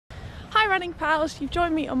running pals, you've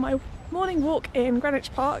joined me on my morning walk in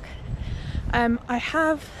Greenwich Park. I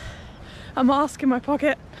have a mask in my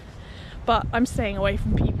pocket, but I'm staying away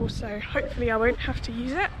from people, so hopefully I won't have to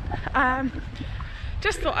use it.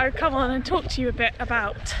 Just thought I'd come on and talk to you a bit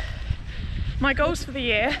about my goals for the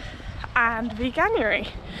year and Veganuary.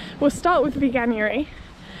 We'll start with Veganuary.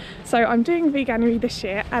 So I'm doing Veganuary this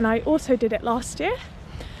year, and I also did it last year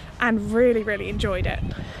and really enjoyed it.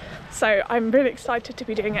 So I'm really excited to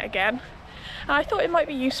be doing it again. And I thought it might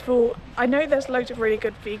be useful. I know there's loads of really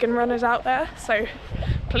good vegan runners out there, so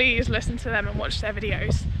please listen to them and watch their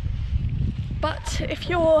videos. But if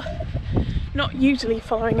you're not usually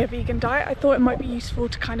following a vegan diet, I thought it might be useful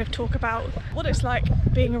to kind of talk about what it's like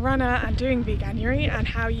being a runner and doing Veganuary and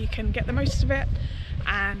how you can get the most of it,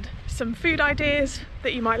 and some food ideas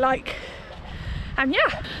that you might like. And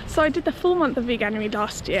yeah, so I did the full month of Veganuary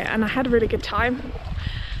last year and I had a really good time,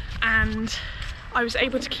 and I was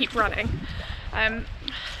able to keep running.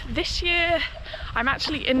 This year I'm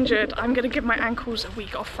actually injured. I'm going to give my ankles a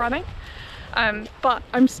week off running, but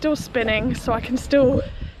I'm still spinning, so I can still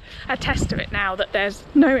attest to it now that there's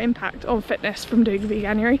no impact on fitness from doing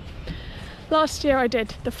Veganuary. Last year I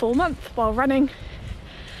did the full month while running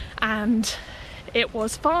and it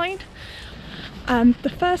was fine.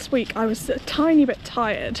 The first week I was a tiny bit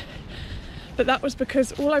tired, but that was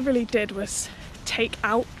because all I really did was take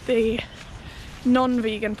out the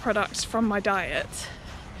non-vegan products from my diet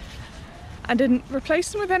and didn't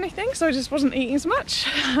replace them with anything, so I just wasn't eating as much.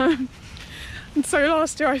 And so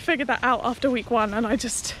last year I figured that out after week one, and I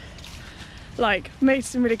just like made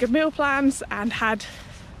some really good meal plans and had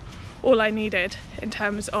all I needed in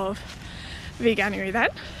terms of Veganuary then.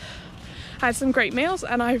 I had some great meals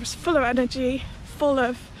and I was full of energy, full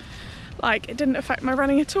of like, it didn't affect my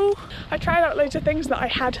running at all. I tried out loads of things that I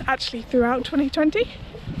had actually throughout 2020.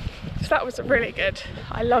 So that was really good.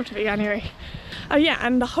 I loved Veganuary. Oh yeah,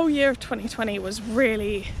 and the whole year of 2020 was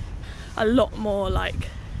really a lot more like,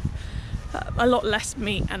 a lot less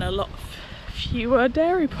meat and a lot fewer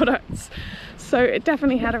dairy products. So it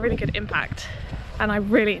definitely had a really good impact and I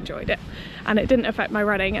really enjoyed it, and it didn't affect my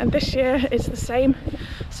running. And this year it's the same.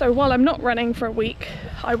 So while I'm not running for a week,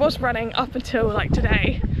 I was running up until like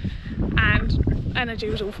today and energy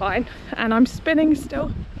was all fine, and I'm spinning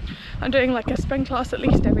still. I'm doing like a spin class at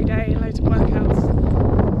least every day, loads of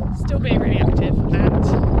workouts, still being really active, and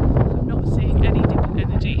I'm not seeing any dip in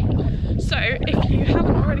energy. So if you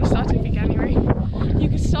haven't already started Veganuary, you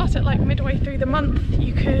could start it like midway through the month.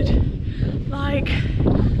 You could like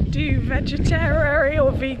do vegetarian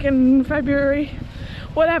or vegan February,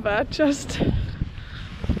 whatever, just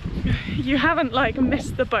you haven't like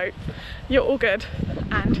missed the boat, you're all good,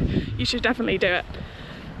 and you should definitely do it.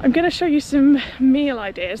 I'm going to show you some meal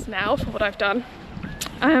ideas now for what I've done.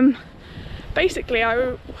 Basically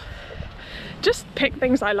I just pick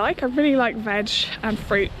things I like. I really like veg and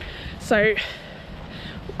fruit, so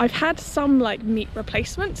I've had some like meat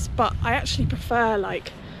replacements, but I actually prefer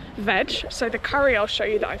like veg. So the curry I'll show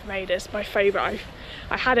you that I've made is my favourite.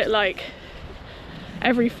 I had it like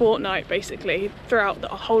every fortnight basically throughout the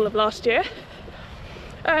whole of last year,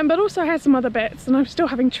 but also I had some other bits and I'm still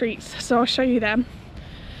having treats, so I'll show you them.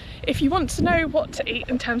 If you want to know what to eat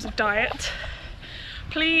in terms of diet,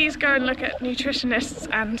 please go and look at nutritionists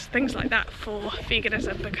and things like that for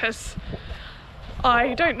veganism, because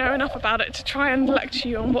I don't know enough about it to try and lecture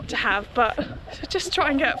you on what to have, but just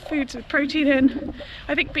try and get foods with protein in.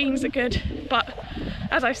 I think beans are good, but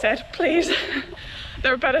as I said, please,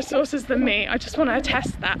 there are better sources than me. I just want to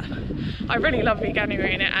attest that I really love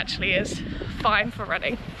Veganuary and it actually is fine for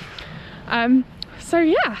running. So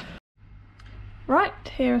yeah. Right,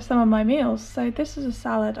 here are some of my meals. So this is a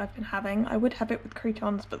salad I've been having. I would have it with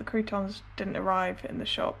croutons, but the croutons didn't arrive in the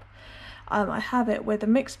shop. I have it with a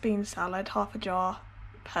mixed bean salad, half a jar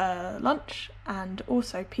per lunch, and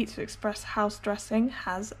also Pizza Express house dressing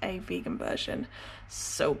has a vegan version.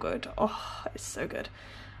 So good. Oh, it's so good.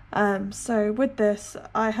 So with this,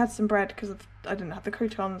 I had some bread because I didn't have the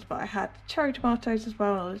croutons, but I had cherry tomatoes as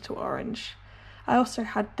well and a little orange. I also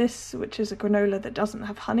had this, which is a granola that doesn't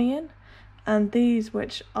have honey in, and these,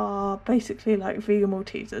 which are basically like vegan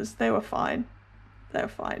Maltesers. They were fine. They were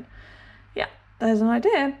fine. Yeah, there's an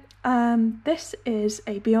idea. This is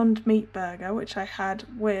a Beyond Meat burger, which I had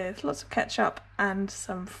with lots of ketchup and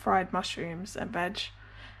some fried mushrooms and veg.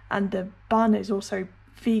 And the bun is also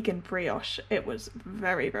vegan brioche. It was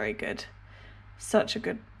very good. Such a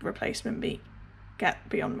good replacement meat. Get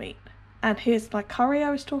Beyond Meat. And here's my curry I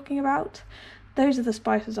was talking about. Those are the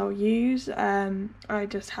spices I'll use. I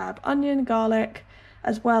just have onion, garlic,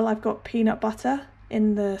 as well I've got peanut butter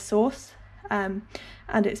in the sauce. And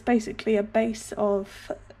it's basically a base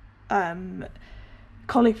of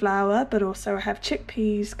cauliflower, but also I have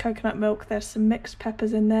chickpeas, coconut milk, there's some mixed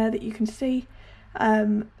peppers in there that you can see.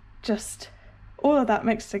 Just all of that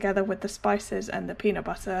mixed together with the spices and the peanut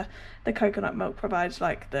butter. The coconut milk provides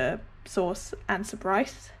like the sauce, and some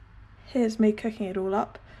rice. Here's me cooking it all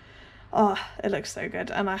up. Oh, it looks so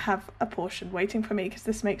good, and I have a portion waiting for me because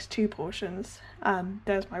this makes 2 portions.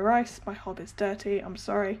 There's my rice. My hob is dirty, I'm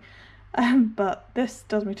sorry, but this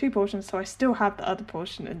does me 2 portions, so I still have the other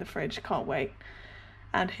portion in the fridge. Can't wait.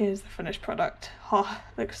 And here's the finished product. Oh,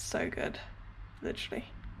 looks so good, literally.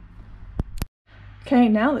 Okay,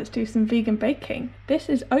 now let's do some vegan baking. This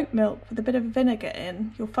is oat milk with a bit of vinegar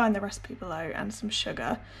in. You'll find the recipe below, and some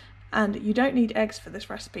sugar. And you don't need eggs for this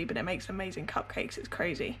recipe, but it makes amazing cupcakes. It's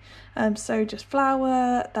crazy. So just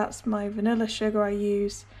flour, that's my vanilla sugar I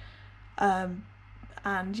use. And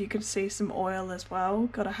you can see some oil as well.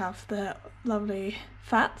 Gotta have the lovely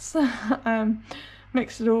fats.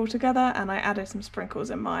 Mixed it all together, and I added some sprinkles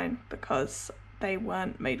in mine because they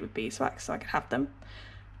weren't made with beeswax, so I could have them.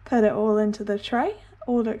 Put it all into the tray.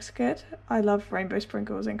 All looks good. I love rainbow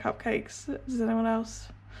sprinkles in cupcakes. Does anyone else?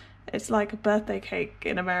 It's like a birthday cake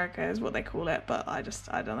in America is what they call it, but I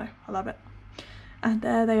don't know, I love it. And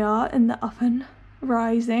there they are in the oven,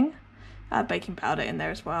 rising. Baking powder in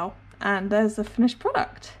there as well. And there's the finished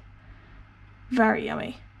product. Very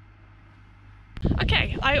yummy.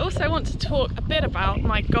 Okay, I also want to talk a bit about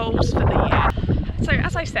my goals for the year. So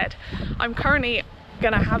as I said, I'm currently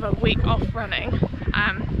gonna have a week off running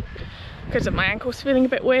because of my ankles feeling a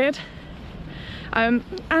bit weird. And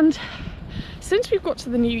since we've got to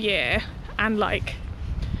the new year, and like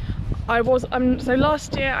so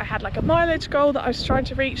last year I had like a mileage goal that I was trying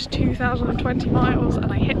to reach, 2020 miles,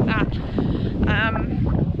 and I hit that.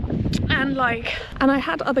 And I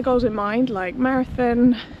had other goals in mind, like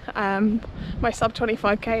marathon, my sub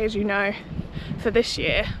 25k, as you know, for this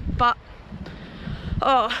year. But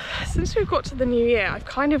since we've got to the new year, I've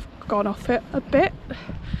kind of gone off it a bit,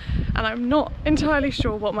 and I'm not entirely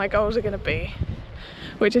sure what my goals are going to be,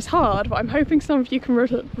 which is hard, but I'm hoping some of you can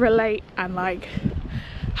relate and like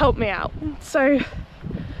help me out. So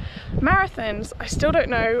marathons, I still don't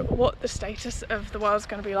know what the status of the world's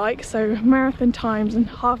going to be like. So marathon times and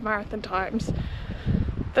half marathon times,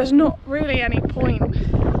 there's not really any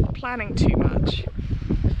point planning too much.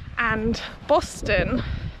 And Boston,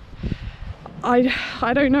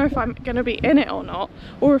 I don't know if I'm going to be in it or not,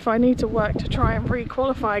 or if I need to work to try and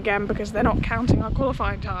re-qualify again because they're not counting our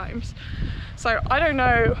qualifying times. So I don't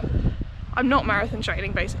know. I'm not marathon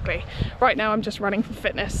training basically. Right now I'm just running for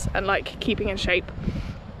fitness and like keeping in shape.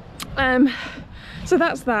 So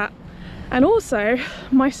that's that. And also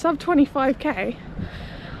my sub 25k,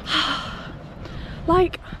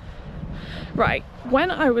 like, right,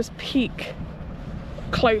 when I was peak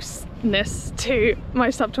closeness to my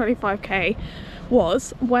sub 25k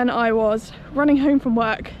was when I was running home from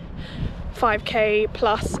work 5k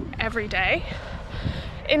plus every day,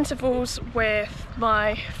 intervals with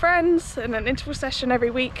my friends in an interval session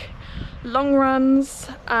every week, long runs,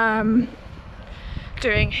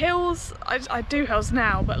 doing hills. I do hills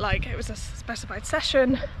now, but like it was a specified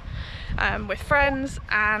session with friends,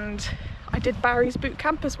 and I did Barry's boot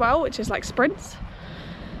camp as well, which is like sprints.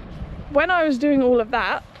 When I was doing all of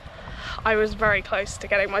that, I was very close to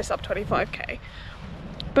getting my sub 25k.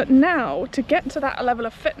 But now to get to that level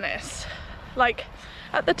of fitness, like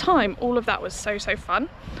at the time all of that was so fun,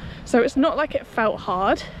 so it's not like it felt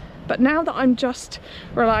hard. But now that I'm just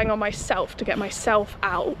relying on myself to get myself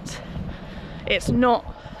out, it's not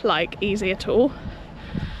like easy at all.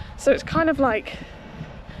 So it's kind of like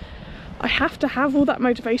I have to have all that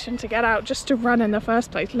motivation to get out just to run in the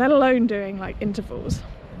first place, let alone doing like intervals.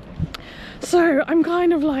 So I'm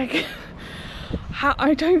kind of like,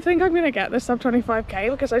 I don't think I'm gonna get the sub 25k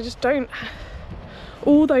because I just don't,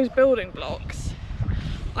 all those building blocks,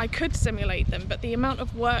 I could simulate them, but the amount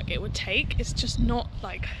of work it would take is just not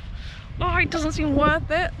like, oh, it doesn't seem worth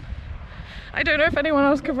it. I don't know if anyone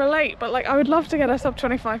else could relate, but like I would love to get a sub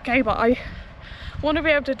 25k, but I want to be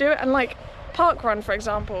able to do it. And like park run, for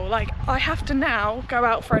example, like I have to now go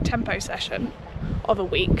out for a tempo session of a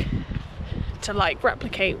week to like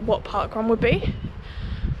replicate what park run would be,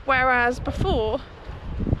 whereas before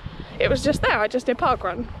it was just there, I just did park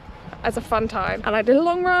run as a fun time, and I did a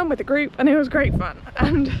long run with a group and it was great fun,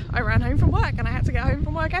 and I ran home from work and I had to get home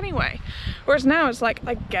from work anyway. Whereas now it's like,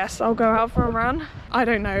 I guess I'll go out for a run. I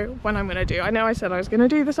don't know when I'm gonna do. I know I said I was gonna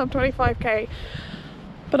do the sub 25k,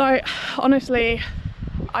 but I honestly,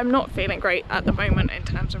 I'm not feeling great at the moment in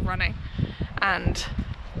terms of running and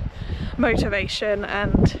motivation,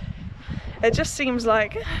 and it just seems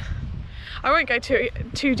like, I won't go too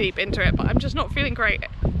deep into it, but I'm just not feeling great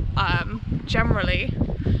generally,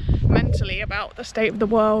 mentally, about the state of the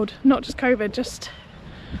world, not just COVID, just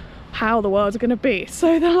how the world's gonna be.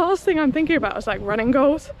 So the last thing I'm thinking about is like running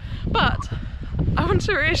goals, but I want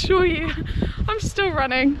to reassure you, I'm still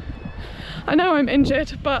running. I know I'm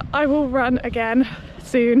injured, but I will run again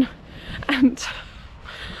soon, and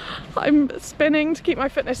I'm spinning to keep my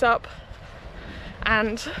fitness up,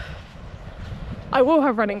 and I will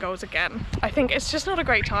have running goals again. I think it's just not a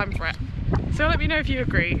great time for it. So let me know if you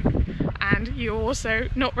agree, and you're also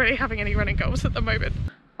not really having any running goals at the moment.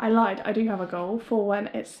 I lied, I do have a goal for when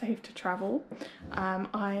it's safe to travel.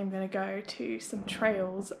 I'm gonna go to some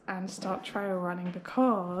trails and start trail running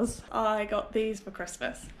because I got these for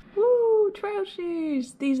Christmas. Woo, trail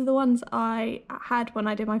shoes! These are the ones I had when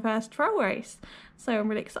I did my first trail race. So I'm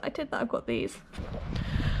really excited that I've got these.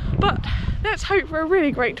 But let's hope for a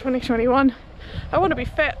really great 2021. I want to be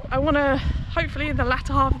fit. I want to, hopefully in the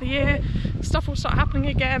latter half of the year, stuff will start happening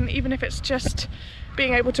again, even if it's just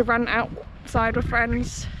being able to run outside with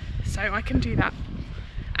friends, so I can do that.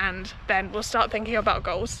 And then we'll start thinking about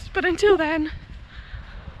goals. But until then,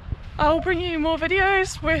 I'll bring you more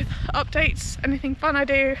videos with updates, anything fun I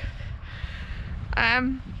do.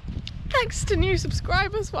 Thanks to new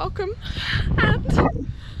subscribers, welcome. And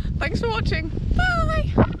thanks for watching,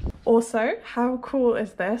 bye! Also, how cool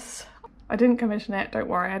is this? I didn't commission it, don't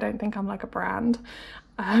worry, I don't think I'm like a brand.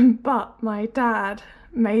 But my dad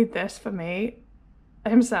made this for me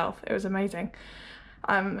himself. It was amazing.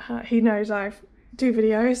 He knows I do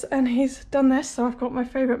videos and he's done this, so I've got my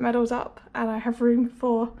favourite medals up and I have room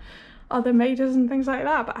for other majors and things like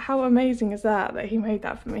that. But how amazing is that he made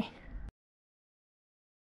that for me?